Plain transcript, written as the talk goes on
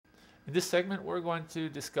In this segment, we're going to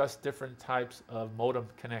discuss different types of modem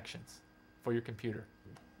connections for your computer.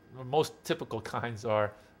 The most typical kinds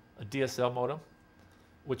are a DSL modem,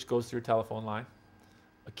 which goes to your telephone line,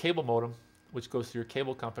 a cable modem, which goes to your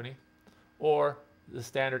cable company, or the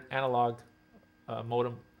standard analog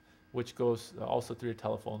modem, which goes also through your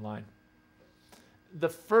telephone line. The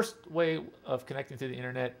first way of connecting to the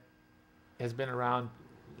internet has been around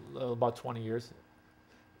about 20 years.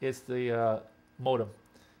 It's the modem.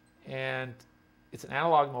 And it's an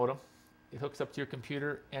analog modem. It hooks up to your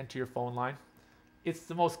computer and to your phone line. It's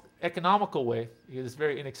the most economical way. It's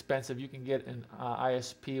very inexpensive. You can get an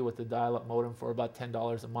ISP with a dial-up modem for about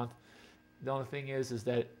 $10 a month. The only thing is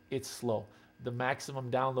that it's slow. The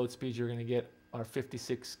maximum download speeds you're going to get are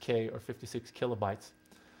 56K or 56 kilobytes.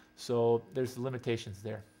 So there's limitations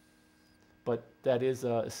there. But that is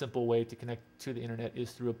a simple way to connect to the internet,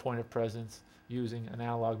 is through a point of presence using an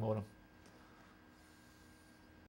analog modem.